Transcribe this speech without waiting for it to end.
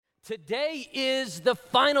Today is the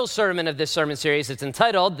final sermon of this sermon series. It's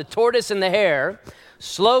entitled, The Tortoise and the Hare.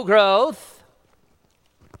 Slow growth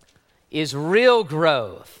is real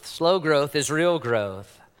growth. Slow growth is real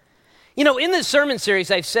growth. You know, in this sermon series,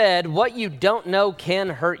 I've said, what you don't know can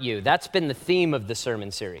hurt you. That's been the theme of the sermon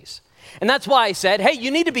series. And that's why I said, hey, you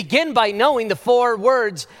need to begin by knowing the 4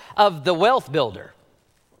 words of the wealth builder.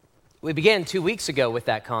 We began 2 weeks ago with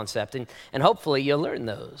that concept, and hopefully you'll learn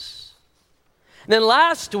those. And then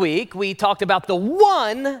last week, we talked about the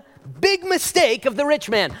one big mistake of the rich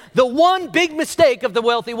man, the one big mistake of the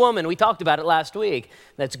wealthy woman. We talked about it last week.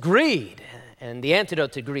 That's greed, and the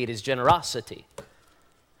antidote to greed is generosity.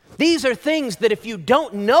 These are things that if you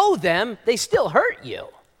don't know them, they still hurt you.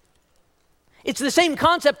 It's the same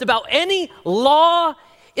concept about any law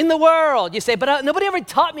in the world. You say, but nobody ever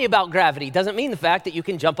taught me about gravity. Doesn't mean the fact that you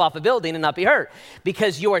can jump off a building and not be hurt,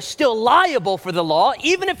 because you are still liable for the law,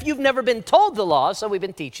 even if you've never been told the law. So we've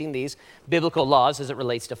been teaching these biblical laws as it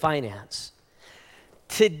relates to finance.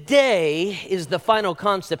 Today is the final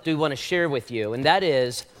concept we want to share with you, and that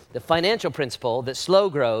is the financial principle that slow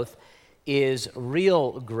growth is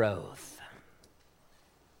real growth.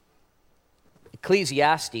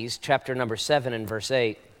 Ecclesiastes chapter number 7 and verse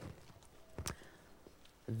 8.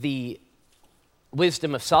 The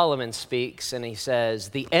wisdom of Solomon speaks, and he says,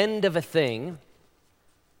 the end of a thing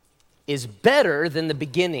is better than the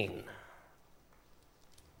beginning. You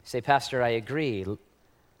say, Pastor, I agree.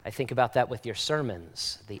 I think about that with your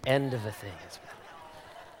sermons. The end of a thing is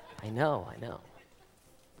better. I know.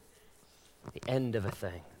 The end of a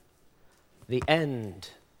thing. The end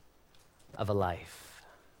of a life.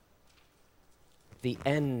 The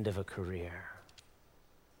end of a career.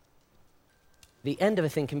 The end of a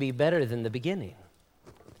thing can be better than the beginning.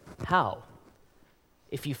 How?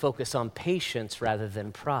 If you focus on patience rather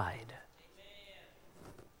than pride.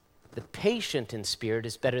 The patient in spirit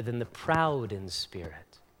is better than the proud in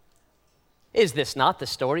spirit. Is this not the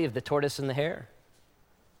story of the tortoise and the hare?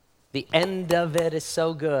 The end of it is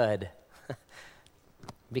so good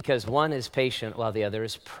because one is patient while the other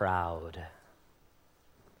is proud.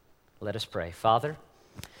 Let us pray. Father,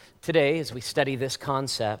 today, as we study this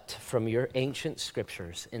concept from your ancient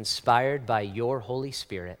scriptures, inspired by your Holy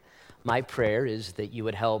Spirit, my prayer is that you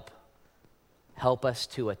would help us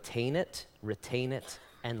to attain it, retain it,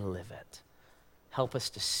 and live it. Help us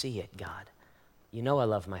to see it, God. You know I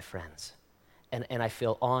love my friends, and I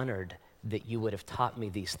feel honored that you would have taught me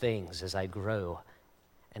these things as I grew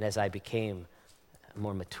and as I became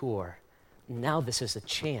more mature. Now this is a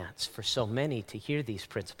chance for so many to hear these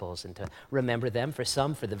principles and to remember them, for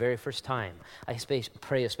some for the very first time. I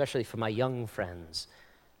pray especially for my young friends,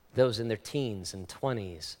 those in their teens and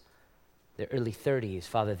 20s, their early 30s,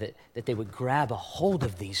 Father, that they would grab a hold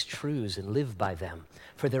of these truths and live by them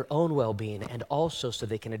for their own well-being and also so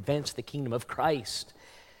they can advance the kingdom of Christ.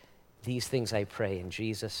 These things I pray in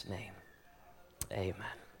Jesus' name. Amen.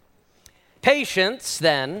 Patience,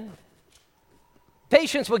 then.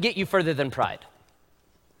 Patience will get you further than pride.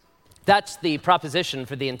 That's the proposition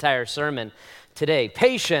for the entire sermon today.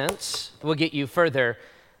 Patience will get you further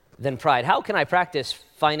than pride. How can I practice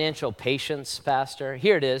financial patience, Pastor?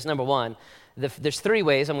 Here it is. Number one, there's 3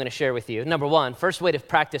 ways I'm going to share with you. Number one, first way to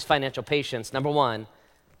practice financial patience. Number one,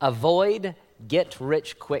 avoid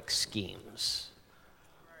get-rich-quick schemes.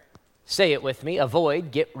 Say it with me.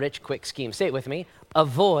 Avoid get-rich-quick schemes. Say it with me.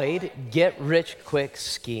 Avoid get-rich-quick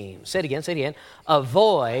schemes. Say it again.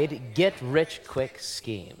 Avoid get-rich-quick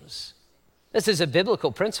schemes. This is a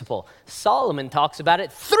biblical principle. Solomon talks about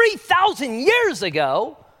it 3,000 years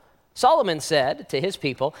ago. Solomon said to his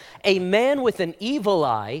people, a man with an evil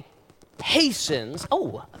eye hastens.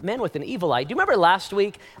 Oh, a man with an evil eye. Do you remember last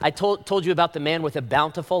week I told you about the man with a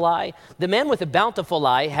bountiful eye? The man with a bountiful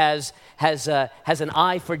eye has an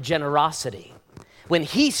eye for generosity. When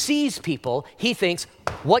he sees people, he thinks,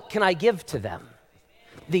 what can I give to them?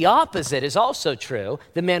 The opposite is also true.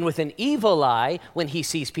 The man with an evil eye, when he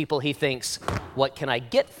sees people, he thinks, what can I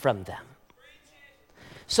get from them?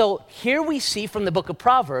 So here we see from the book of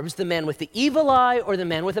Proverbs, the man with the evil eye or the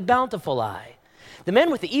man with a bountiful eye. The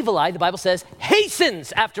man with the evil eye, the Bible says,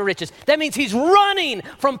 hastens after riches. That means he's running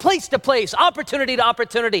from place to place, opportunity to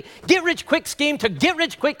opportunity, get rich quick scheme to get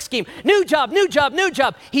rich quick scheme, new job.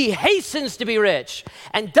 He hastens to be rich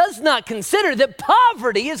and does not consider that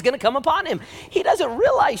poverty is going to come upon him. He doesn't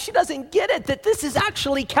realize, she doesn't get it, that this is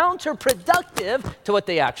actually counterproductive to what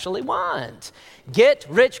they actually want. Get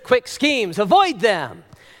rich quick schemes, avoid them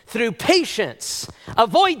through patience,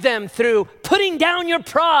 avoid them through putting down your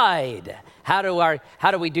pride.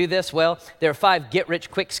 How do we do this? Well, there are 5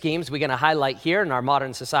 get-rich-quick schemes we're going to highlight here in our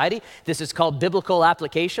modern society. This is called biblical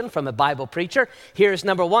application from a Bible preacher. Here's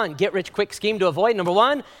number 1, get-rich-quick scheme to avoid. Number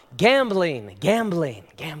 1, gambling.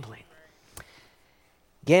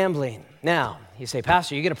 Now, you say,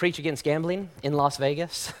 Pastor, you're going to preach against gambling in Las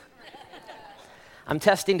Vegas? I'm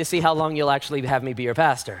testing to see how long you'll actually have me be your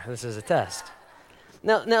pastor. This is a test.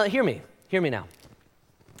 Now, hear me now.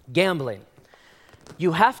 Gambling.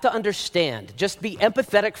 You have to understand, just be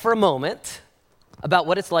empathetic for a moment about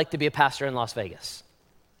what it's like to be a pastor in Las Vegas.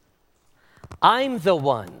 I'm the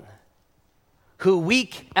one who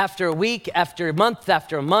week after week, after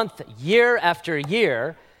month, year after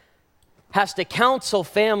year, has to counsel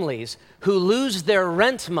families who lose their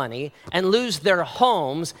rent money and lose their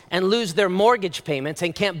homes and lose their mortgage payments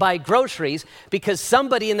and can't buy groceries because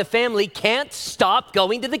somebody in the family can't stop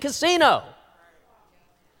going to the casino.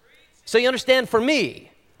 So you understand, for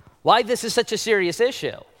me, why this is such a serious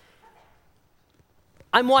issue.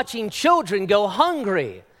 I'm watching children go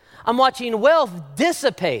hungry. I'm watching wealth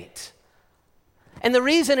dissipate. And the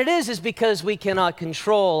reason it is because we cannot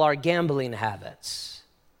control our gambling habits.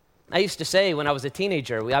 I used to say when I was a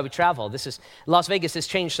teenager, I would travel. Las Vegas has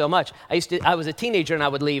changed so much. I was a teenager and I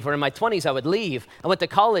would leave, or in my 20s I would leave. I went to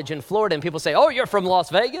college in Florida and people say, oh, you're from Las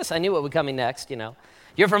Vegas? I knew what was coming next,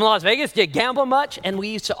 You're from Las Vegas? Do you gamble much? And we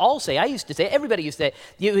used to all say, everybody used to say,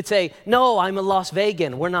 you would say, no, I'm a Las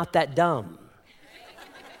Vegan. We're not that dumb.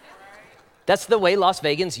 That's the way Las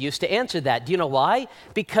Vegans used to answer that. Do you know why?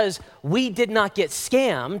 Because we did not get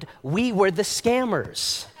scammed. We were the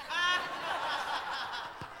scammers.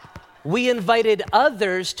 We invited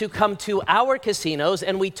others to come to our casinos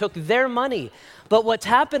and we took their money. But what's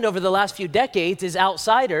happened over the last few decades is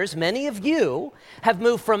outsiders, many of you, have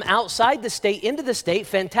moved from outside the state into the state,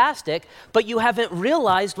 fantastic, but you haven't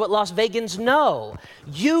realized what Las Vegans know.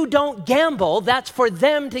 You don't gamble, that's for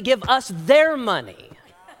them to give us their money.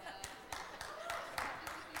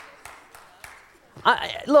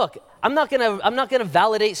 Look, I'm not gonna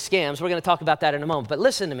validate scams. We're gonna talk about that in a moment, but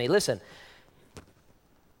listen to me, listen.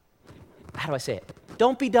 How do I say it?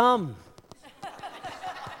 Don't be dumb.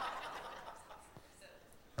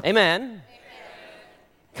 Amen.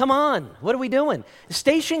 Come on, what are we doing?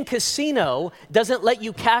 Station Casino doesn't let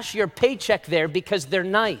you cash your paycheck there because they're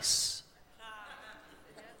nice.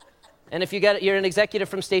 And if you're an executive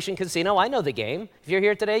from Station Casino, I know the game. If you're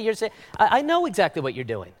here today, you're saying, I know exactly what you're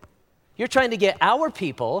doing. You're trying to get our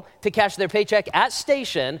people to cash their paycheck at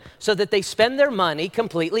Station so that they spend their money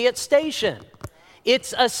completely at Station.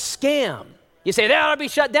 It's a scam. You say, they ought to be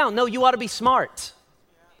shut down. No, you ought to be smart.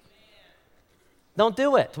 Don't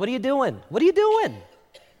do it. What are you doing? What are you doing?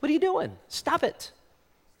 What are you doing? Stop it.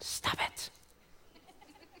 Stop it.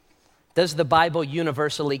 Does the Bible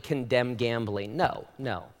universally condemn gambling? No.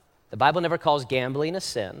 The Bible never calls gambling a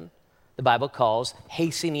sin. The Bible calls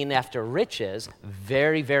hastening after riches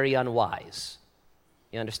very, very unwise.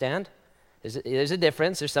 You understand? There's a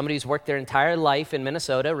difference. There's somebody who's worked their entire life in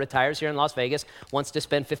Minnesota, retires here in Las Vegas, wants to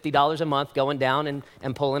spend $50 a month going down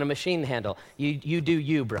and pulling a machine handle. You do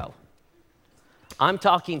you, bro. I'm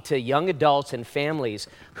talking to young adults and families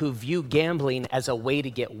who view gambling as a way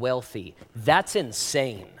to get wealthy. That's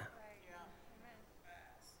insane.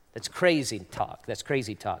 That's crazy talk.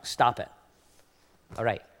 Stop it. All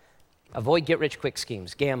right. Avoid get-rich-quick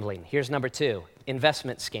schemes, gambling. Here's number 2,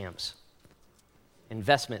 investment scams.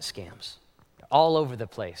 Investment scams. They're all over the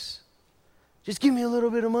place. Just give me a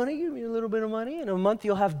little bit of money, In a month,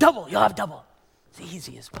 you'll have double. It's the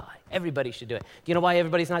easiest pie. Everybody should do it. Do you know why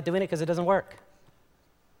everybody's not doing it? Because it doesn't work.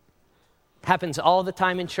 Happens all the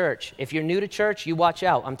time in church. If you're new to church, you watch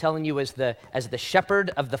out. I'm telling you, as the shepherd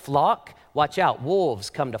of the flock, watch out. Wolves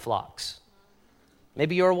come to flocks.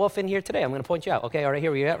 Maybe you're a wolf in here today. I'm going to point you out. Okay, all right,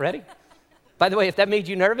 here we are. Ready? By the way, if that made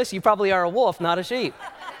you nervous, you probably are a wolf, not a sheep.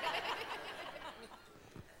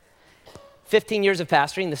 15 years of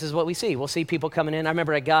pastoring, this is what we see. We'll see people coming in. I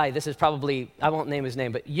remember a guy, this is probably, I won't name his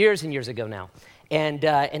name, but years and years ago now. And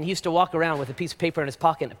he used to walk around with a piece of paper in his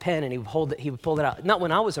pocket and a pen, and he would pull it out. Not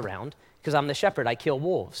when I was around, because I'm the shepherd, I kill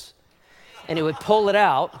wolves. And he would pull it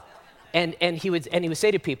out, and he would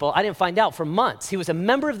say to people, I didn't find out for months. He was a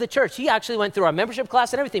member of the church. He actually went through our membership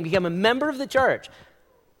class and everything, became a member of the church.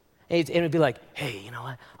 And it would be like, hey, you know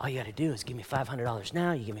what? All you got to do is give me $500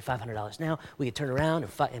 now. You give me $500 now. We could turn around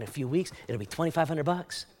in a few weeks. It'll be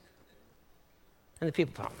 $2,500. And the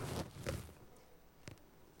people,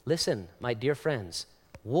 listen, my dear friends,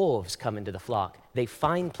 wolves come into the flock. They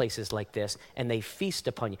find places like this, and they feast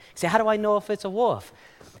upon you. Say, how do I know if it's a wolf?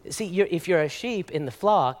 See, if you're a sheep in the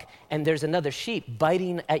flock, and there's another sheep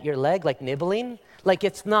biting at your leg, like nibbling, like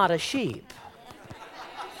it's not a sheep.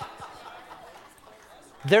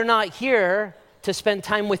 They're not here to spend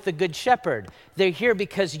time with the good shepherd. They're here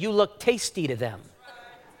because you look tasty to them.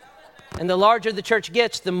 And the larger the church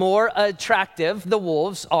gets, the more attractive the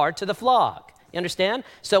wolves are to the flock. You understand?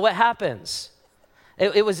 So what happens? By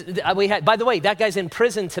the way, that guy's in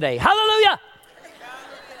prison today. Hallelujah!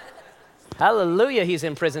 Hallelujah, he's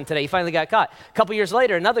in prison today. He finally got caught. A couple years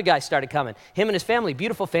later, another guy started coming. Him and his family,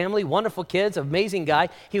 beautiful family, wonderful kids, amazing guy.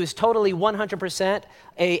 He was totally 100%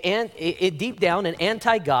 deep down an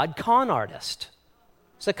anti-God con artist.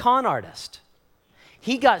 He's a con artist.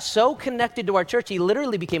 He got so connected to our church, he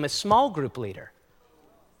literally became a small group leader.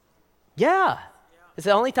 Yeah, it's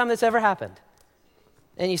the only time that's ever happened.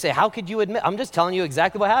 And you say, how could you admit? I'm just telling you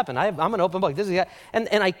exactly what happened. I'm an open book. And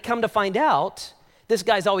I come to find out, this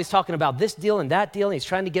guy's always talking about this deal and that deal, and he's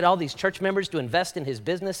trying to get all these church members to invest in his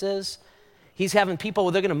businesses. He's having people,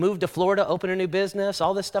 they're going to move to Florida, open a new business.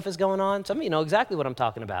 All this stuff is going on. Some of you know exactly what I'm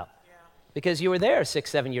talking about because you were there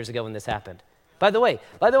 6-7 years ago when this happened. By the way,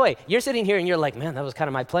 you're sitting here and you're like, man, that was kind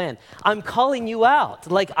of my plan. I'm calling you out.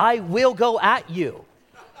 Like, I will go at you.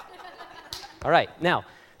 All right, now,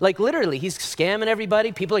 like literally, he's scamming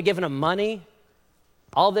everybody. People are giving him money.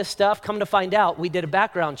 All this stuff, come to find out, we did a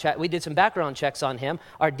background check. We did some background checks on him.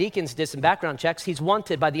 Our deacons did some background checks. He's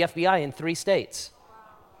wanted by the FBI in 3 states.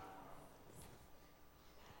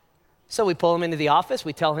 So we pull him into the office.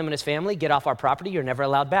 We tell him and his family, get off our property. You're never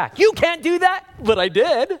allowed back. You can't do that. But I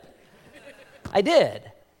did. I did.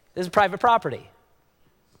 This is private property.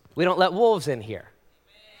 We don't let wolves in here.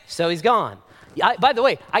 So he's gone. By the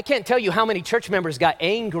way, I can't tell you how many church members got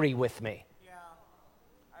angry with me. Yeah,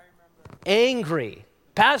 I remember. Angry.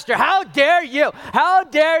 Pastor, how dare you? How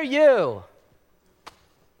dare you?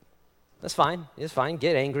 That's fine. It's fine.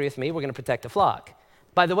 Get angry with me. We're going to protect the flock.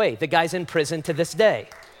 By the way, the guy's in prison to this day,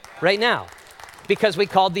 right now, because we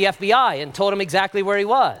called the FBI and told him exactly where he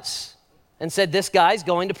was and said, this guy's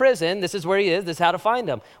going to prison. This is where he is. This is how to find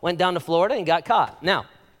him. Went down to Florida and got caught. Now,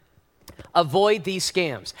 avoid these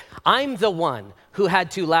scams. I'm the one who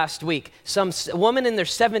had to last week. Some woman in their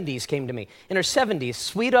 70s came to me. In her 70s,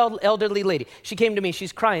 sweet old elderly lady. She came to me.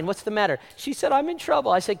 She's crying. What's the matter? She said, I'm in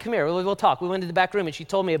trouble. I said, come here. We'll talk. We went to the back room, and she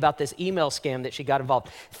told me about this email scam that she got involved.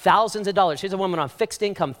 Thousands of dollars. She's a woman on fixed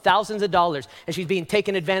income. Thousands of dollars, and she's being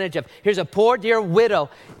taken advantage of. Here's a poor, dear widow.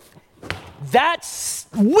 That's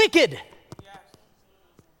wicked.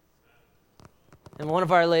 And one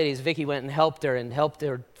of our ladies, Vicky, went and helped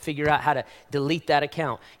her figure out how to delete that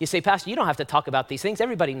account. You say, Pastor, you don't have to talk about these things.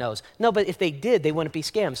 Everybody knows. No, but if they did, they wouldn't be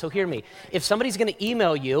scammed. So hear me. If somebody's going to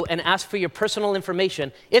email you and ask for your personal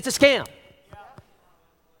information, it's a scam.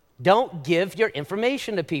 Don't give your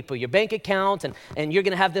information to people, your bank account, and you're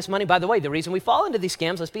going to have this money. By the way, the reason we fall into these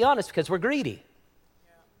scams, let's be honest, because we're greedy.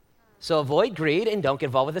 So avoid greed and don't get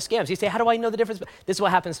involved with the scams. You say, how do I know the difference? This is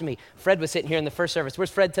what happens to me. Fred was sitting here in the first service.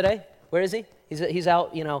 Where's Fred today? Where is he? He's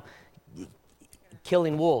out,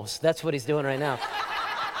 killing wolves. That's what he's doing right now.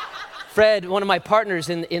 Fred, one of my partners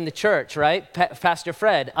in the church, right? Pastor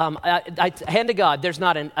Fred, I hand to God, there's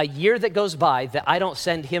not a year that goes by that I don't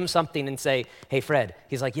send him something and say, hey, Fred.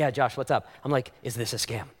 He's like, yeah, Josh, what's up? I'm like, is this a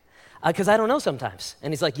scam? Because I don't know sometimes.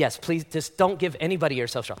 And he's like, yes, please just don't give anybody your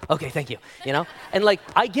social. Okay, thank you, And like,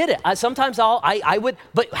 I get it. Sometimes I would,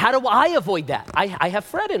 but how do I avoid that? I have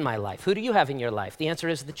Fred in my life. Who do you have in your life? The answer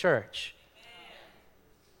is the church.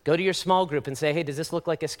 Go to your small group and say, hey, does this look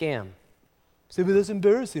like a scam? Say, but that's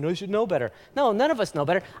embarrassing. I should know better. No, none of us know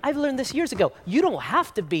better. I've learned this years ago. You don't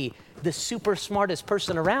have to be the super smartest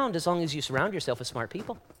person around as long as you surround yourself with smart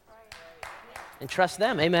people. And trust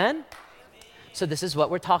them. Amen? So this is what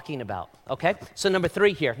we're talking about, okay? So number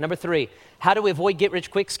 3 here. Number 3, how do we avoid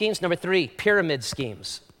get-rich-quick schemes? Number 3, pyramid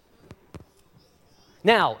schemes.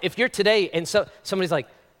 Now, if you're today and somebody's like,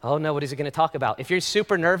 oh no, what is he going to talk about? If you're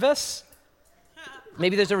super nervous,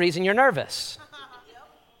 maybe there's a reason you're nervous.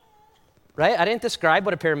 Right? I didn't describe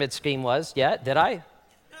what a pyramid scheme was yet, did I?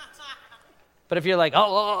 But if you're like,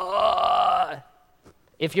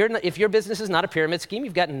 if your business is not a pyramid scheme,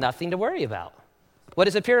 you've got nothing to worry about. What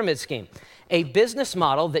is a pyramid scheme? A business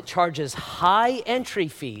model that charges high entry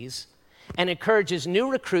fees and encourages new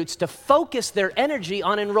recruits to focus their energy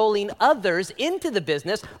on enrolling others into the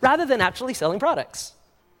business rather than actually selling products.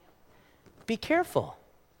 Be careful.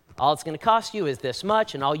 All it's going to cost you is this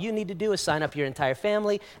much, and all you need to do is sign up your entire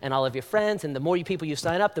family and all of your friends, and the more people you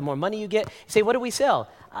sign up, the more money you get. You say, what do we sell?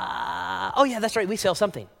 Oh yeah, that's right, we sell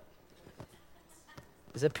something.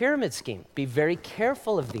 It's a pyramid scheme. Be very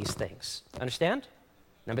careful of these things. Understand?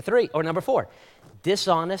 Number 4,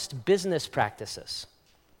 dishonest business practices.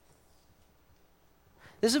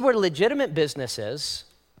 This is where legitimate businesses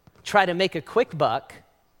try to make a quick buck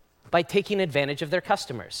by taking advantage of their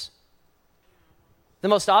customers. The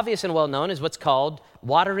most obvious and well-known is what's called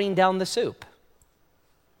watering down the soup,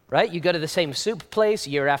 right? You go to the same soup place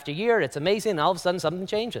year after year, it's amazing, and all of a sudden something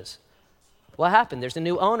changes. What happened? There's a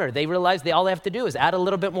new owner. They realized all they have to do is add a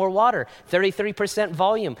little bit more water, 33%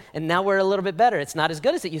 volume, and now we're a little bit better. It's not as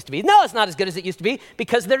good as it used to be. No, it's not as good as it used to be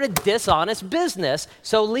because they're a dishonest business,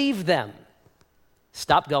 so leave them.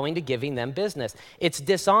 Stop going to giving them business. It's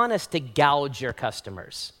dishonest to gouge your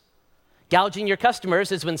customers. Gouging your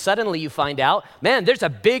customers is when suddenly you find out, man, there's a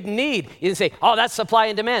big need. You can say, oh, that's supply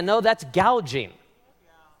and demand. No, that's gouging.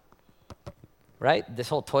 Right? This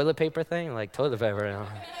whole toilet paper thing, like toilet paper. You know.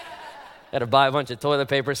 Got to buy a bunch of toilet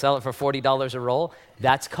paper, sell it for $40 a roll.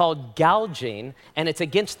 That's called gouging, and it's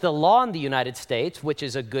against the law in the United States, which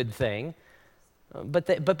is a good thing.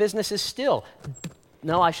 But businesses still,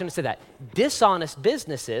 no, I shouldn't say that. Dishonest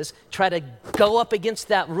businesses try to go up against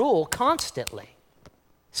that rule constantly.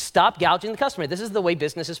 Stop gouging the customer. This is the way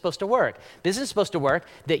business is supposed to work. Business is supposed to work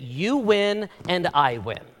that you win and I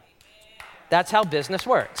win. That's how business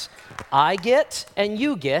works. I get and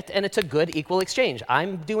you get, and it's a good equal exchange.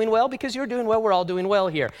 I'm doing well because you're doing well. We're all doing well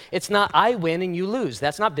here. It's not I win and you lose.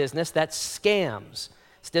 That's not business. That's scams.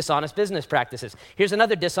 It's dishonest business practices. Here's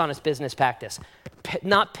another dishonest business practice.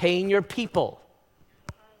 Not paying your people.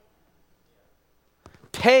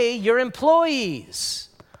 Pay your employees.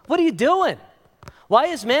 What are you doing? Why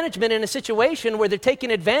is management in a situation where they're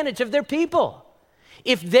taking advantage of their people?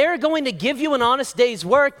 If they're going to give you an honest day's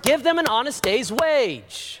work, give them an honest day's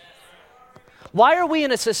wage. Why are we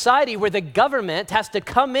in a society where the government has to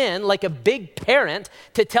come in like a big parent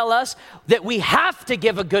to tell us that we have to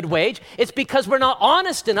give a good wage? It's because we're not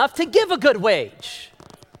honest enough to give a good wage.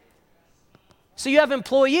 So you have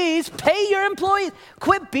employees, pay your employees.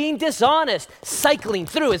 Quit being dishonest, cycling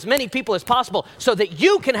through as many people as possible so that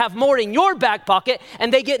you can have more in your back pocket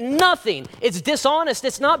and they get nothing. It's dishonest.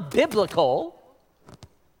 It's not biblical.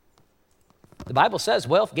 The Bible says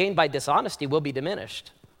wealth gained by dishonesty will be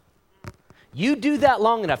diminished. You do that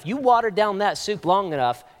long enough, you water down that soup long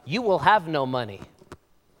enough, you will have no money.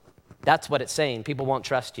 That's what it's saying. People won't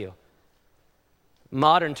trust you.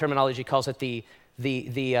 Modern terminology calls it the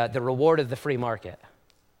reward of the free market.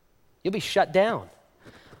 You'll be shut down.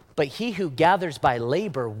 But he who gathers by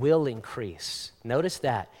labor will increase. Notice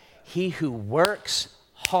that. He who works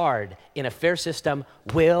hard in a fair system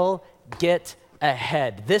will get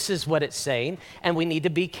ahead. This is what it's saying, and we need to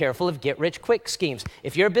be careful of get-rich-quick schemes.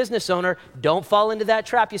 If you're a business owner, don't fall into that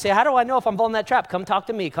trap. You say, how do I know if I'm falling in that trap? Come talk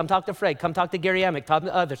to me. Come talk to Fred. Come talk to Gary Amick. Talk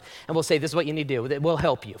to others. And we'll say, this is what you need to do. We'll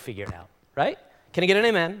help you figure it out, right? Can I get an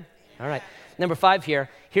amen? All right. Number 5 here.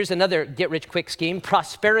 Here's another get-rich-quick scheme,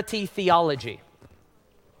 prosperity theology.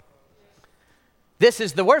 This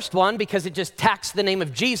is the worst one because it just tacks the name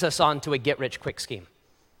of Jesus onto a get-rich-quick scheme.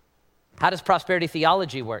 How does prosperity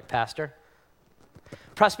theology work, Pastor?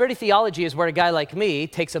 Prosperity theology is where a guy like me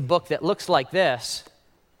takes a book that looks like this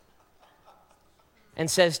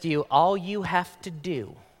and says to you, all you have to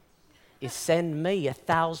do is send me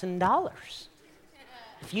 $1,000.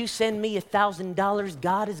 If you send me $1,000,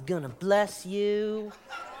 God is going to bless you.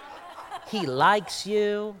 He likes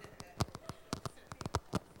you.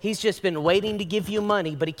 He's just been waiting to give you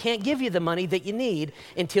money, but he can't give you the money that you need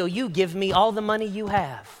until you give me all the money you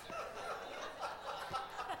have.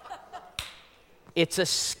 It's a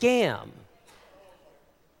scam.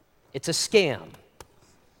 It's a scam.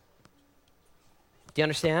 Do you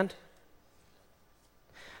understand?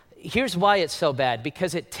 Here's why it's so bad.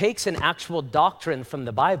 Because it takes an actual doctrine from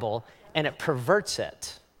the Bible and it perverts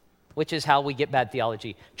it, which is how we get bad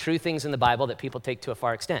theology. True things in the Bible that people take to a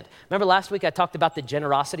far extent. Remember last week I talked about the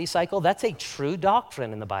generosity cycle? That's a true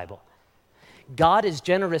doctrine in the Bible. God is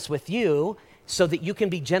generous with you so that you can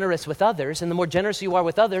be generous with others. And the more generous you are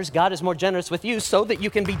with others, God is more generous with you so that you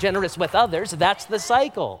can be generous with others. That's the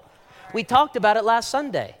cycle. We talked about it last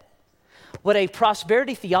Sunday. What a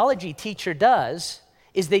prosperity theology teacher does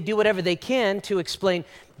is they do whatever they can to explain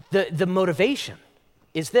the motivation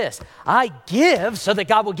is this. I give so that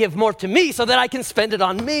God will give more to me so that I can spend it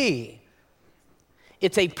on me.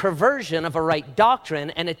 It's a perversion of a right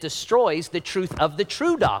doctrine, and it destroys the truth of the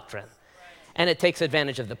true doctrine. And it takes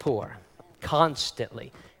advantage of the poor.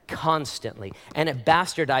 Constantly, and it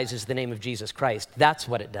bastardizes the name of Jesus Christ. That's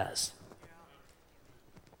what it does.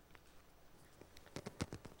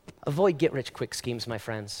 Avoid get-rich-quick schemes, my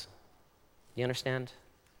friends. You understand?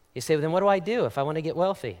 You say, well, then what do I do if I want to get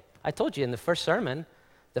wealthy? I told you in the first sermon,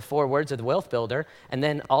 the 4 words of the wealth builder, and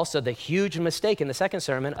then also the huge mistake in the second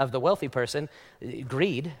sermon of the wealthy person,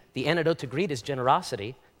 greed. The antidote to greed is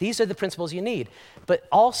generosity. These are the principles you need. But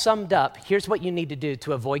all summed up, here's what you need to do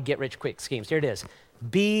to avoid get-rich-quick schemes. Here it is.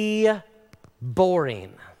 Be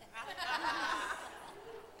boring.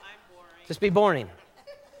 Just be boring.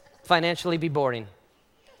 Financially be boring.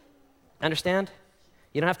 Understand?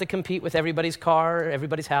 You don't have to compete with everybody's car,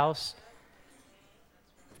 everybody's house.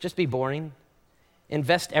 Just be boring.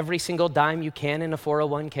 Invest every single dime you can in a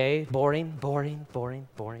 401k. Boring, boring, boring,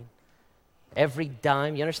 boring. Every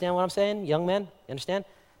dime. You understand what I'm saying, young men? You understand?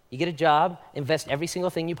 You get a job, invest every single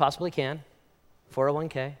thing you possibly can.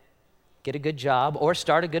 401k. Get a good job or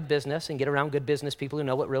start a good business and get around good business people who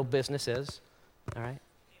know what real business is. All right?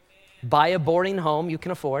 Buy a boring home you can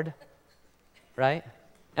afford. Right?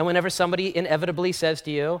 And whenever somebody inevitably says to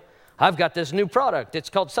you, I've got this new product, it's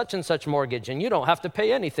called such and such mortgage, and you don't have to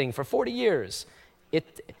pay anything for 40 years.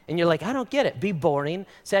 And you're like, I don't get it. Be boring.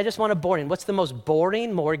 Say, I just want a boring. What's the most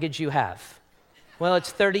boring mortgage you have? Well,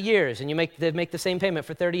 it's 30 years, and they make the same payment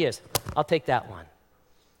for 30 years. I'll take that one.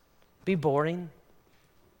 Be boring.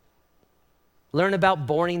 Learn about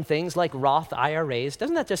boring things like Roth IRAs.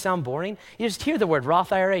 Doesn't that just sound boring? You just hear the word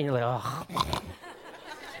Roth IRA, and you're like, oh.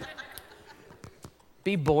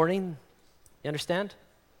 Be boring. You understand?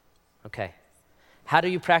 Okay. How do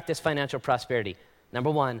you practice financial prosperity? Number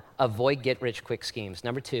 1, avoid get-rich-quick schemes.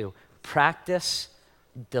 Number 2, practice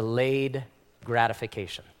delayed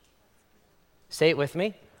gratification. Say it with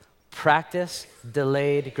me. Practice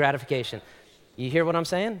delayed gratification. You hear what I'm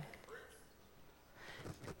saying?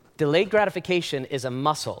 Delayed gratification is a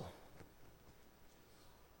muscle.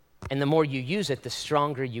 And the more you use it, the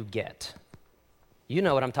stronger you get. You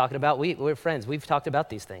know what I'm talking about. We're friends. We've talked about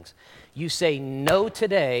these things. You say no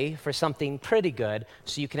today for something pretty good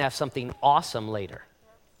so you can have something awesome later.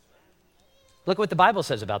 Look what the Bible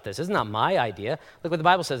says about this. This is not my idea. Look what the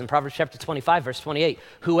Bible says in Proverbs chapter 25, verse 28.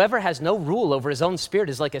 Whoever has no rule over his own spirit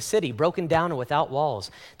is like a city broken down and without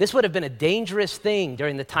walls. This would have been a dangerous thing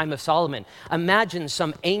during the time of Solomon. Imagine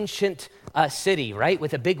some ancient city, right,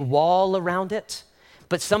 with a big wall around it.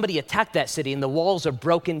 But somebody attacked that city and the walls are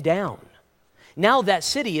broken down. Now that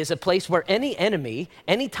city is a place where any enemy,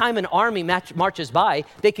 anytime an army marches by,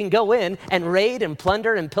 they can go in and raid and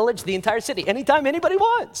plunder and pillage the entire city anytime anybody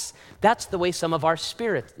wants. That's the way some of our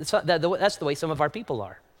spirit, that's the way some of our people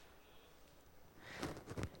are.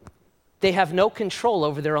 They have no control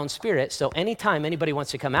over their own spirit, so anytime anybody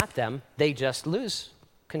wants to come at them, they just lose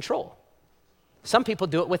control. Some people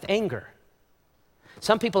do it with anger.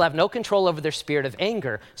 Some people have no control over their spirit of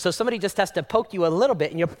anger, so somebody just has to poke you a little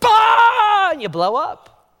bit and you're and you blow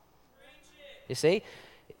up. You see?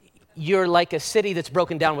 You're like a city that's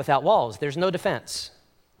broken down without walls. There's no defense.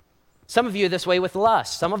 Some of you are this way with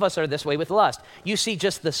lust. Some of us are this way with lust. You see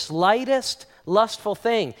just the slightest lustful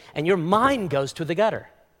thing, and your mind goes to the gutter.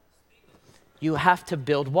 You have to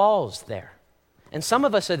build walls there. And some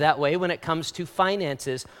of us are that way when it comes to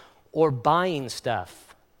finances or buying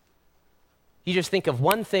stuff. You just think of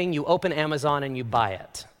one thing, you open Amazon, and you buy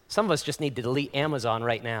it. Some of us just need to delete Amazon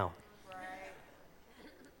right now.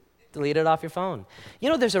 Delete it off your phone. You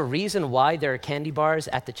know, there's a reason why there are candy bars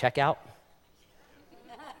at the checkout.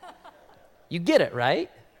 You get it, right?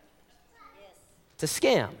 Yes. It's a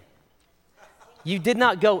scam. You did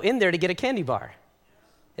not go in there to get a candy bar.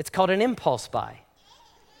 It's called an impulse buy.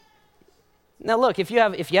 Now look, if you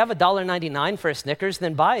have $1.99 for a Snickers,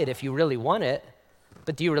 then buy it if you really want it.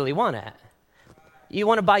 But do you really want it? You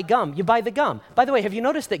want to buy gum, you buy the gum. By the way, have you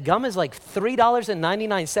noticed that gum is like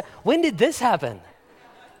 $3.99? When did this happen?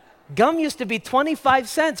 Gum used to be 25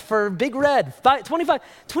 cents for Big Red.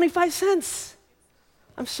 25 cents.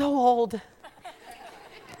 I'm so old.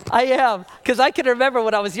 I am, because I can remember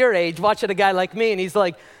when I was your age watching a guy like me, and he's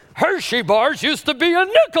like, Hershey bars used to be a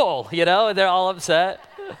nickel, you know, and they're all upset.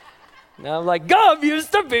 Now I'm like, gum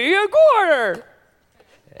used to be a quarter.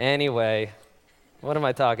 Anyway, what am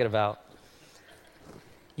I talking about?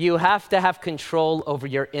 You have to have control over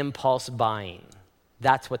your impulse buying.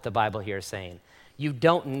 That's what the Bible here is saying. You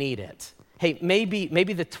don't need it. Hey, maybe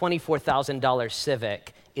the $24,000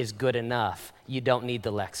 Civic is good enough. You don't need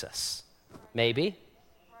the Lexus. Maybe.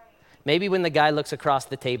 Maybe when the guy looks across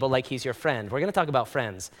the table like he's your friend. We're going to talk about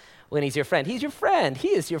friends. When he's your friend. He's your friend. He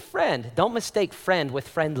is your friend. Don't mistake friend with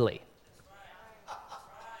friendly.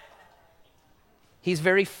 He's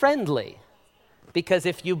very friendly. Because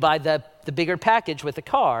if you buy the bigger package with the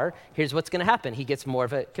car, here's what's going to happen. He gets more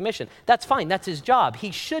of a commission. That's fine. That's his job.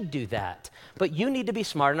 He should do that. But you need to be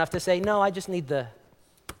smart enough to say, no, I just need the,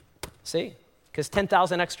 see? Because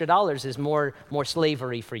 $10,000 extra is more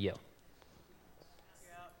slavery for you.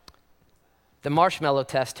 The marshmallow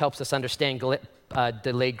test helps us understand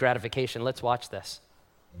delayed gratification. Let's watch this.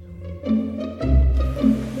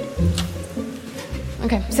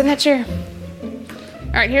 Okay, sit in that chair.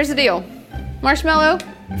 All right, here's the deal. Marshmallow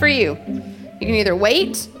for you. You can either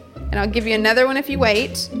wait, and I'll give you another one if you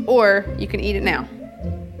wait, or you can eat it now.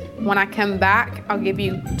 When I come back, I'll give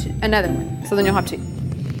you another one. So then you'll have two.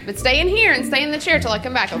 But stay in here and stay in the chair till I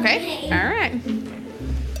come back, okay? All right.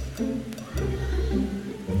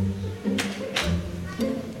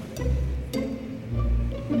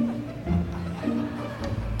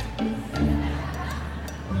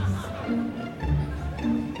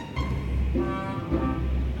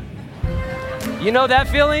 You know that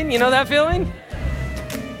feeling? You know that feeling?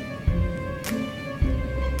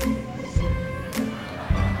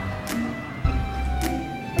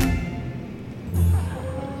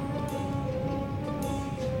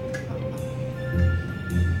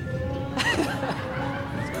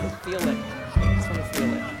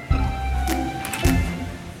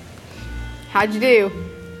 How'd you do?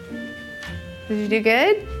 Did you do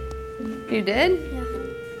good? You did?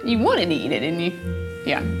 Yeah. You wanted to eat it, didn't you?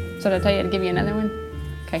 Yeah. So did I tell you to give you another one?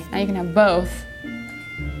 Okay, now you can have both.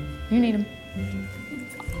 You need them.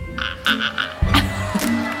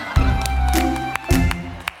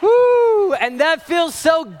 Woo! And that feels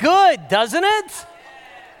so good, doesn't it?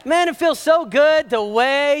 Man, it feels so good to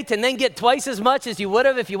wait and then get twice as much as you would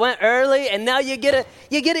have if you went early, and now you get to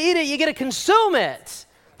eat it, you get to consume it.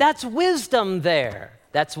 That's wisdom there.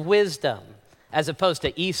 That's wisdom, as opposed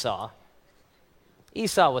to Esau.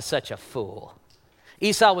 Esau was such a fool.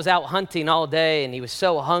 Esau was out hunting all day, and he was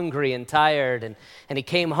so hungry and tired, and he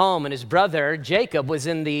came home, and his brother, Jacob, was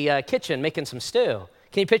in the kitchen making some stew.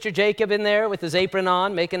 Can you picture Jacob in there with his apron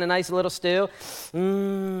on, making a nice little stew?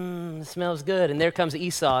 It smells good. And there comes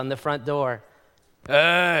Esau in the front door.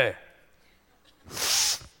 Hey.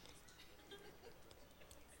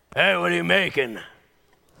 Hey, what are you making?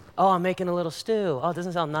 Oh, I'm making a little stew. Oh, it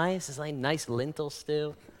doesn't sound nice? It's like nice lentil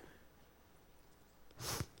stew.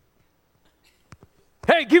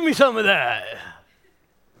 Hey, give me some of that.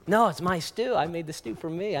 No, it's my stew. I made the stew for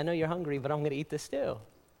me. I know you're hungry, but I'm going to eat the stew.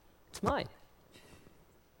 It's mine.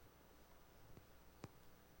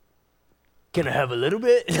 Can I have a little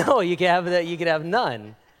bit? No, you can have that. You can have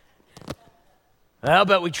none. How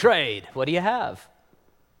about we trade? What do you have?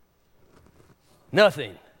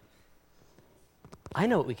 Nothing. I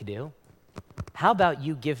know what we could do. How about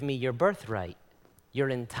you give me your birthright, your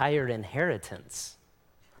entire inheritance?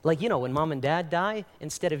 Like, when mom and dad die,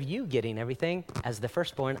 instead of you getting everything, as the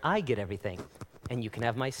firstborn, I get everything, and you can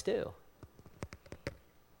have my stew.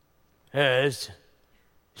 It's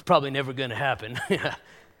probably never going to happen.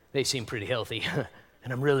 They seem pretty healthy,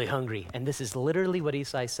 and I'm really hungry. And this is literally what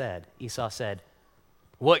Esau said. Esau said,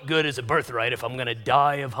 what good is a birthright if I'm going to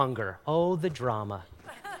die of hunger? Oh, the drama.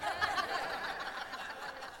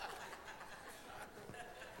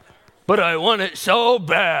 But I want it so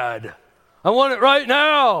bad. I want it right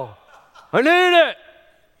now. I need it.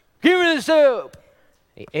 Give me the soup.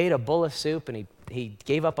 He ate a bowl of soup, and he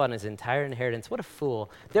gave up on his entire inheritance. What a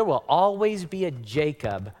fool. There will always be a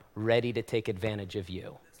Jacob ready to take advantage of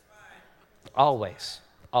you. Always,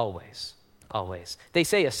 always, always. They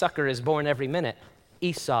say a sucker is born every minute.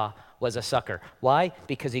 Esau was a sucker. Why?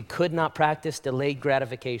 Because he could not practice delayed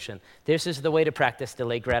gratification. This is the way to practice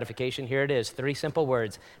delayed gratification. Here it is, 3 simple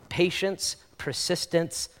words: patience,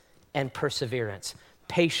 persistence, and perseverance.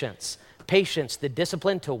 Patience. Patience, the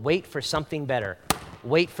discipline to wait for something better.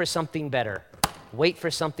 Wait for something better. Wait for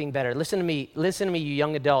something better. Listen to me, you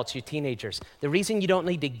young adults, you teenagers. The reason you don't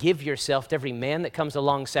need to give yourself to every man that comes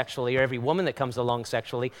along sexually or every woman that comes along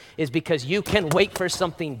sexually is because you can wait for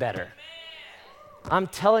something better. I'm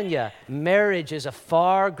telling you, marriage is a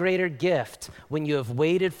far greater gift when you have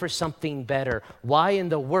waited for something better. Why in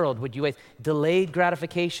the world would you wait? Delayed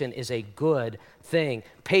gratification is a good thing.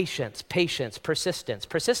 Patience, patience, persistence.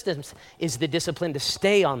 Persistence is the discipline to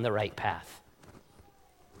stay on the right path.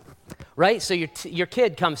 Right? So your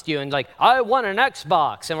kid comes to you and like, I want an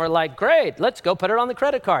Xbox. And we're like, great, let's go put it on the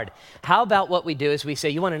credit card. How about what we do is we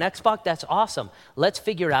say, you want an Xbox? That's awesome. Let's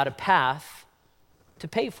figure out a path to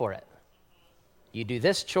pay for it. You do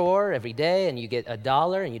this chore every day and you get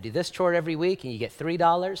 $1, and you do this chore every week and you get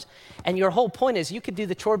 $3. And your whole point is you could do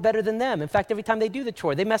the chore better than them. In fact, every time they do the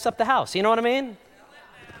chore, they mess up the house. You know what I mean?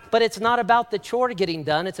 But it's not about the chore getting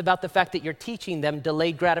done. It's about the fact that you're teaching them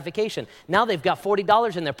delayed gratification. Now they've got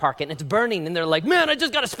 $40 in their pocket and it's burning and they're like, man, I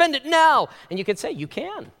just got to spend it now. And you could say, you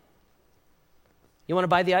can. You want to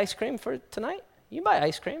buy the ice cream for tonight? You can buy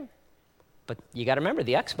ice cream. But you got to remember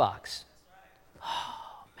the Xbox.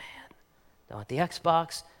 Oh, man. Do I want the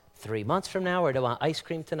Xbox 3 months from now, or do I want ice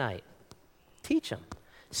cream tonight? Teach them.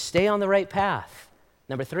 Stay on the right path.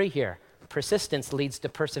 Number 3 here. Persistence leads to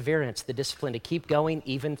perseverance, the discipline to keep going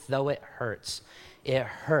even though it hurts. It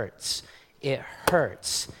hurts. It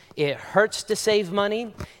hurts. It hurts to save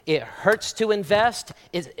money. It hurts to invest.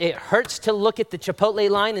 It hurts to look at the Chipotle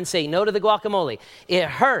line and say no to the guacamole. It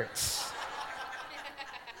hurts.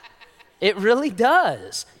 It really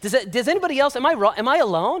does. Does anybody else, am I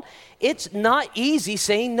alone? It's not easy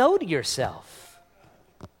saying no to yourself.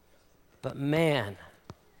 But man,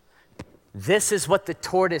 this is what the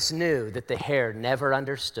tortoise knew that the hare never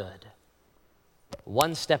understood.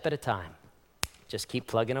 One step at a time. Just keep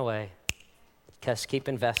plugging away. Just keep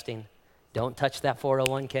investing. Don't touch that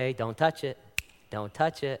 401k. Don't touch it. Don't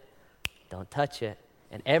touch it. Don't touch it.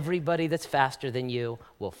 And everybody that's faster than you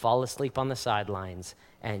will fall asleep on the sidelines,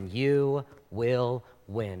 and you will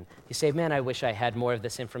win. You say, man, I wish I had more of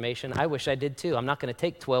this information. I wish I did too. I'm not going to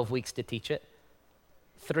take 12 weeks to teach it.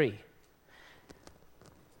 3.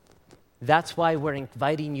 That's why we're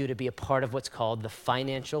inviting you to be a part of what's called the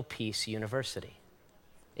Financial Peace University.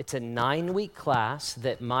 It's a 9-week class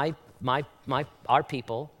that our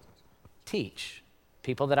people teach.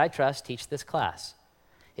 People that I trust teach this class.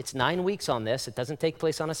 It's 9 weeks on this. It doesn't take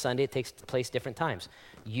place on a Sunday. It takes place different times.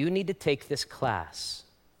 You need to take this class.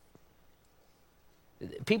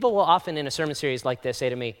 People will often in a sermon series like this say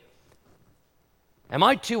to me, am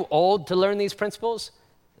I too old to learn these principles?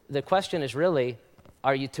 The question is really,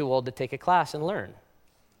 are you too old to take a class and learn?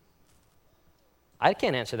 I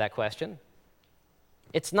can't answer that question.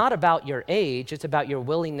 It's not about your age, it's about your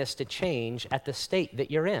willingness to change at the state that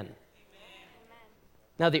you're in. Amen.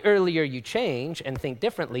 Now, the earlier you change and think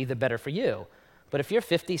differently, the better for you. But if you're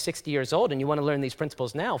 50, 60 years old and you want to learn these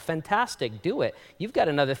principles now, fantastic, do it. You've got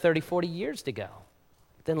another 30, 40 years to go.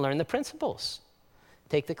 Then learn the principles.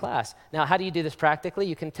 Take the class. Now, how do you do this practically?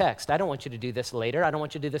 You can text. I don't want you to do this later. I don't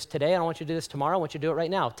want you to do this today. I don't want you to do this tomorrow. I want you to do it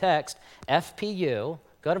right now. Text FPU.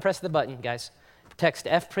 Go ahead and press the button, guys. Text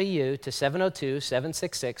FPU to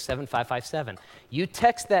 702-766-7557. You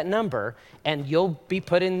text that number, and you'll be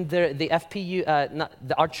put in the FPU.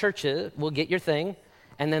 Our churches will get your thing,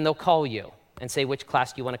 and then they'll call you and say which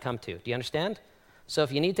class you want to come to. Do you understand? So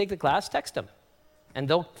if you need to take the class, text them, and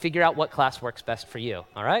they'll figure out what class works best for you,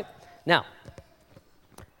 all right? Now,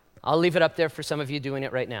 I'll leave it up there for some of you doing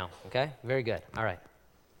it right now, okay? Very good, all right.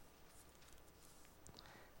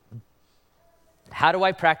 How do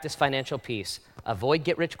I practice financial peace? Avoid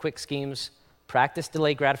get-rich-quick schemes. Practice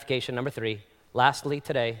delayed gratification, number 3. Lastly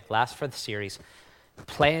today, last for the series,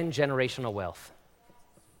 plan generational wealth.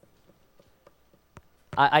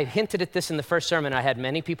 I hinted at this in the first sermon. I had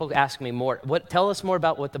many people ask me more. Tell us more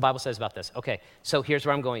about what the Bible says about this. Okay, so here's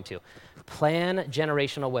where I'm going to. Plan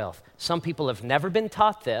generational wealth. Some people have never been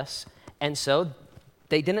taught this, and so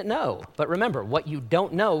they didn't know. But remember, what you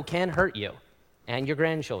don't know can hurt you and your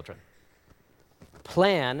grandchildren.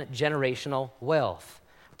 Plan generational wealth.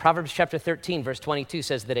 Proverbs chapter 13, verse 22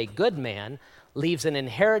 says that a good man leaves an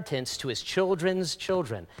inheritance to his children's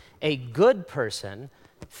children. A good person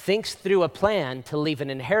thinks through a plan to leave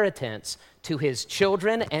an inheritance to his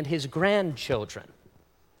children and his grandchildren.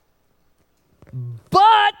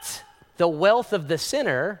 But the wealth of the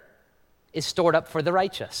sinner is stored up for the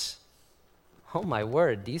righteous. Oh my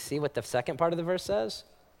word, do you see what the second part of the verse says?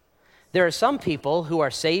 There are some people who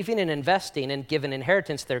are saving and investing and give an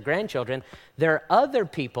inheritance to their grandchildren. There are other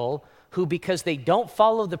people who, because they don't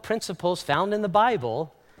follow the principles found in the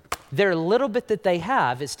Bible, their little bit that they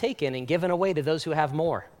have is taken and given away to those who have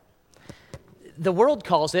more. The world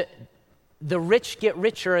calls it the rich get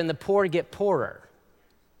richer and the poor get poorer.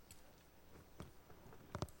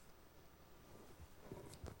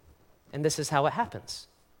 And this is how it happens.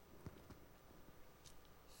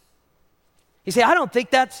 You say, I don't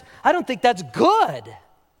think that's good.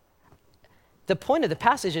 The point of the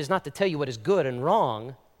passage is not to tell you what is good and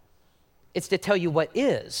wrong. It's to tell you what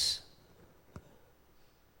is.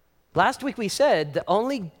 Last week we said the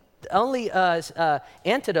only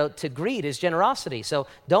antidote to greed is generosity. So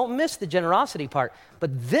don't miss the generosity part.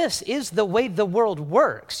 But this is the way the world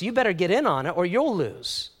works. You better get in on it or you'll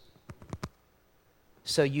lose.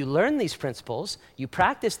 So you learn these principles, you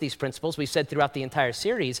practice these principles, we've said throughout the entire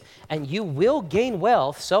series, and you will gain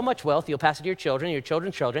wealth, so much wealth, you'll pass it to your children, your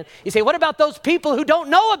children's children. You say, what about those people who don't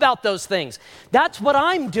know about those things? That's what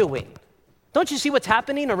I'm doing. Don't you see what's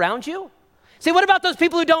happening around you? Say, what about those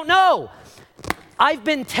people who don't know? I've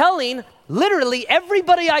been telling literally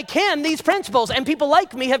everybody I can these principles, and people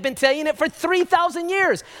like me have been saying it for 3,000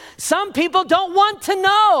 years. Some people don't want to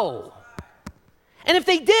know. And if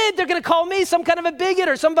they did, they're going to call me some kind of a bigot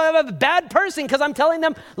or some kind of a bad person because I'm telling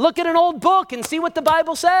them, look at an old book and see what the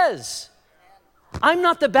Bible says. I'm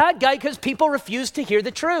not the bad guy because people refuse to hear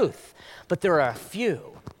the truth. But there are a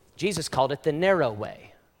few. Jesus called it the narrow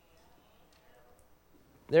way.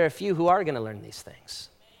 There are a few who are going to learn these things.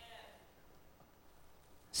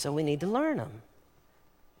 So we need to learn them.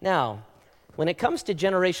 Now, when it comes to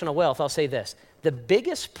generational wealth, I'll say this. The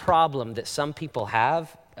biggest problem that some people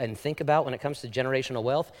have and think about when it comes to generational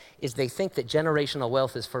wealth is they think that generational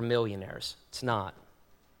wealth is for millionaires. It's not.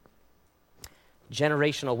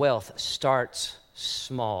 Generational wealth starts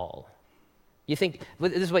small. You think,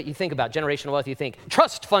 this is what you think about generational wealth. You think,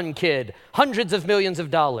 trust fund kid, hundreds of millions of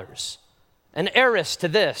dollars, an heiress to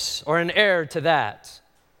this or an heir to that.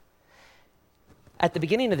 At the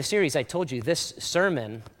beginning of the series, I told you this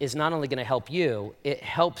sermon is not only going to help you, it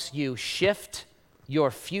helps you shift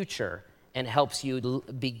your future and helps you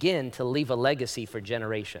begin to leave a legacy for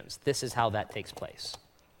generations. This is how that takes place.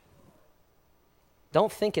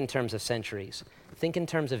 Don't think in terms of centuries. Think in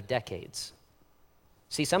terms of decades.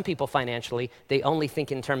 See, some people financially, they only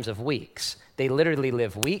think in terms of weeks. They literally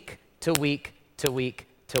live week to week to week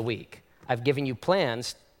to week. I've given you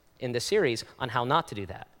plans in this series on how not to do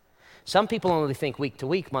that. Some people only think week to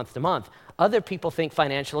week, month to month. Other people think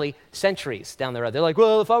financially centuries down the road. They're like,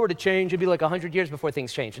 well, if I were to change, it'd be like 100 years before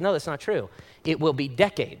things change. No, that's not true. It will be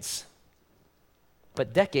decades.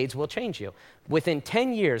 But decades will change you. Within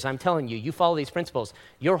 10 years, I'm telling you, you follow these principles,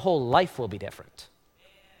 your whole life will be different.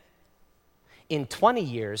 In 20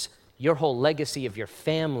 years, your whole legacy of your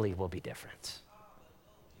family will be different.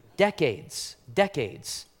 Decades,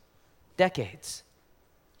 decades, decades.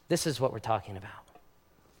 This is what we're talking about.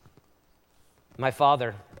 My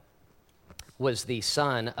father was the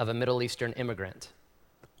son of a Middle Eastern immigrant.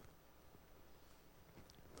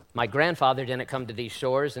 My grandfather didn't come to these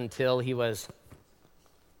shores until he was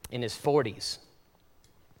in his 40s.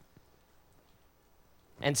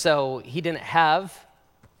 And so he didn't have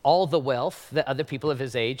all the wealth that other people of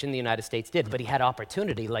his age in the United States did, but he had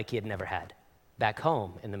opportunity like he had never had back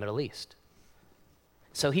home in the Middle East.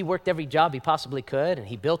 So he worked every job he possibly could, and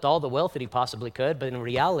he built all the wealth that he possibly could, but in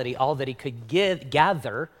reality, all that he could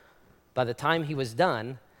gather by the time he was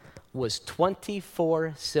done was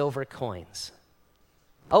 24 silver coins.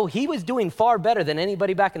 Oh, he was doing far better than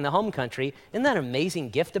anybody back in the home country. Isn't that an amazing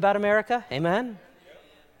gift about America? Amen?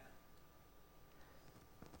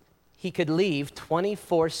 He could leave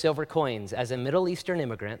 24 silver coins as a Middle Eastern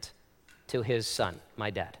immigrant to his son, my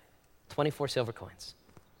dad. 24 silver coins.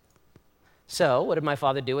 So what did my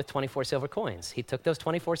father do with 24 silver coins? He took those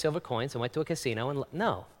 24 silver coins and went to a casino and,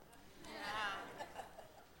 no.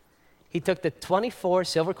 He took the 24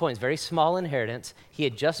 silver coins, very small inheritance. He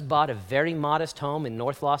had just bought a very modest home in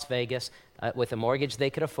North Las Vegas with a mortgage they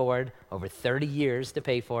could afford, over 30 years to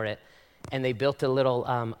pay for it. And they built a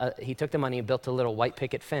little, he took the money and built a little white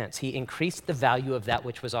picket fence. He increased the value of that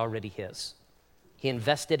which was already his. He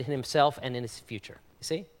invested in himself and in his future, you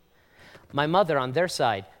see? My mother, on their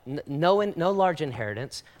side, no large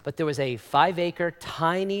inheritance, but there was a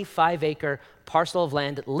tiny 5-acre parcel of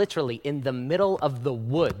land literally in the middle of the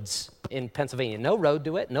woods in Pennsylvania. No road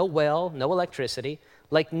to it, no well, no electricity.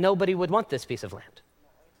 Like nobody would want this piece of land.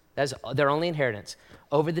 That's their only inheritance.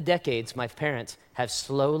 Over the decades, my parents have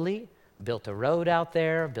slowly built a road out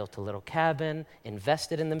there, built a little cabin,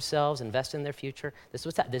 invested in themselves, invested in their future. This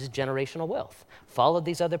is generational wealth. Followed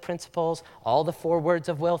these other principles, all the 4 words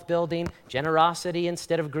of wealth building, generosity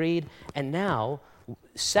instead of greed, and now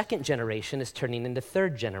second generation is turning into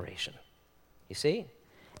third generation. You see?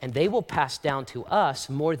 And they will pass down to us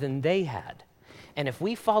more than they had. And if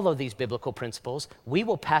we follow these biblical principles, we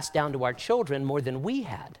will pass down to our children more than we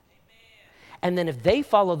had. And then if they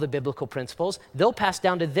follow the biblical principles, they'll pass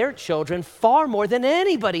down to their children far more than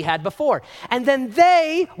anybody had before. And then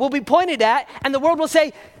they will be pointed at, and the world will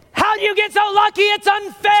say, how do you get so lucky? It's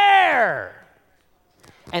unfair.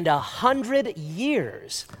 And 100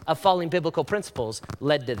 years of following biblical principles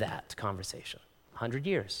led to that conversation. 100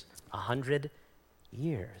 years. 100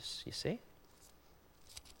 years, you see?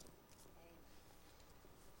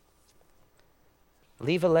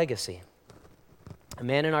 Leave a legacy. A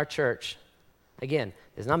man in our church, again,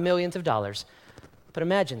 it's not millions of dollars, but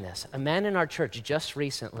imagine this. A man in our church just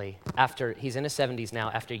recently, he's in his 70s now,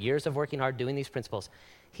 after years of working hard doing these principles,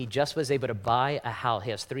 he just was able to buy a house.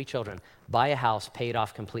 He has 3 children. Buy a house paid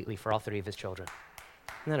off completely for all 3 of his children.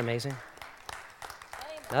 Isn't that amazing?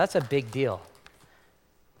 Now, that's a big deal.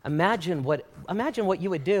 Imagine what you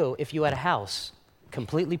would do if you had a house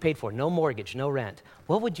completely paid for, no mortgage, no rent.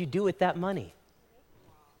 What would you do with that money?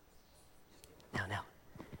 Now,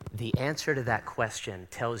 the answer to that question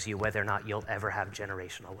tells you whether or not you'll ever have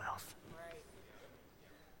generational wealth.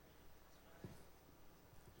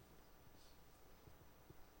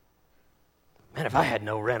 Man, if I had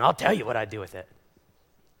no rent, I'll tell you what I'd do with it.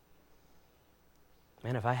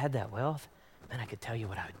 Man, if I had that wealth, man, I could tell you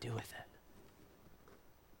what I would do with it.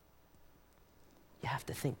 You have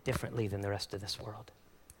to think differently than the rest of this world.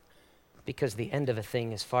 Because the end of a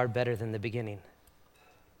thing is far better than the beginning.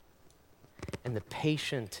 And the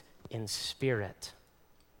patient in spirit.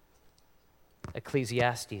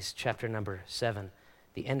 Ecclesiastes chapter number 7.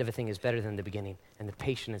 The end of a thing is better than the beginning, and the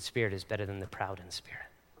patient in spirit is better than the proud in spirit.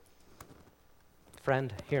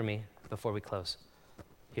 Friend, hear me before we close.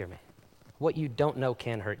 Hear me. What you don't know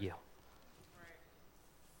can hurt you.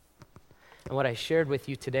 And what I shared with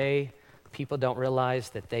you today, people don't realize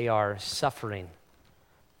that they are suffering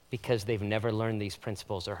because they've never learned these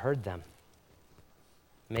principles or heard them.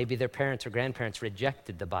 Maybe their parents or grandparents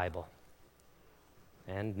rejected the Bible,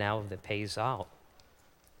 and now that pays out.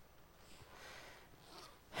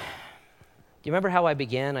 You remember how I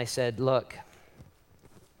began? I said, look,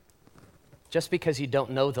 just because you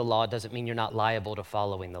don't know the law doesn't mean you're not liable to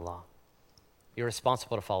following the law. You're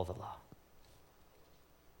responsible to follow the law.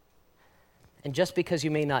 And just because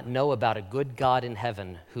you may not know about a good God in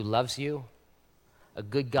heaven who loves you, a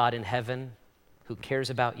good God in heaven who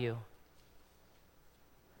cares about you,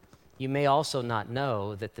 you may also not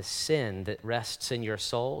know that the sin that rests in your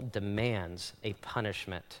soul demands a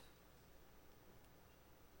punishment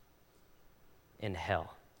in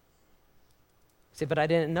hell. You say, but I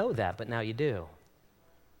didn't know that, but now you do.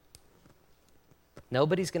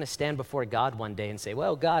 Nobody's going to stand before God one day and say,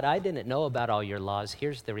 well, God, I didn't know about all your laws.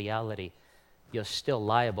 Here's the reality. You're still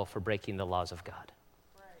liable for breaking the laws of God.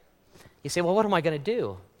 Right. You say, well, what am I going to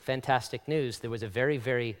do? Fantastic news. There was a very,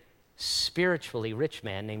 very spiritually rich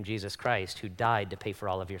man named Jesus Christ who died to pay for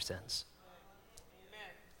all of your sins. Amen.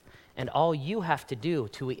 And all you have to do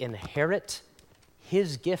to inherit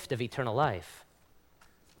his gift of eternal life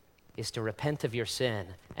is to repent of your sin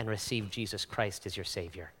and receive Jesus Christ as your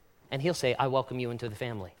Savior. And he'll say, I welcome you into the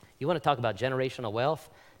family. You want to talk about generational wealth?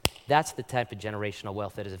 That's the type of generational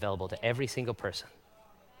wealth that is available to every single person.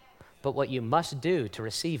 But what you must do to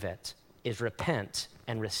receive it is repent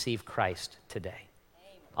and receive Christ today.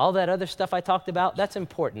 All that other stuff I talked about, that's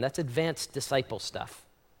important. That's advanced disciple stuff.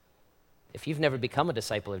 If you've never become a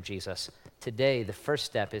disciple of Jesus, today the first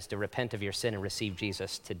step is to repent of your sin and receive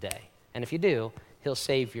Jesus today. And if you do, he'll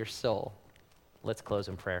save your soul. Let's close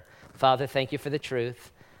in prayer. Father, thank you for the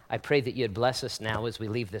truth. I pray that you'd bless us now as we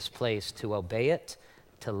leave this place to obey it,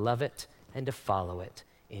 to love it, and to follow it.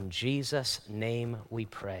 In Jesus' name we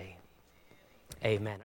pray. Amen.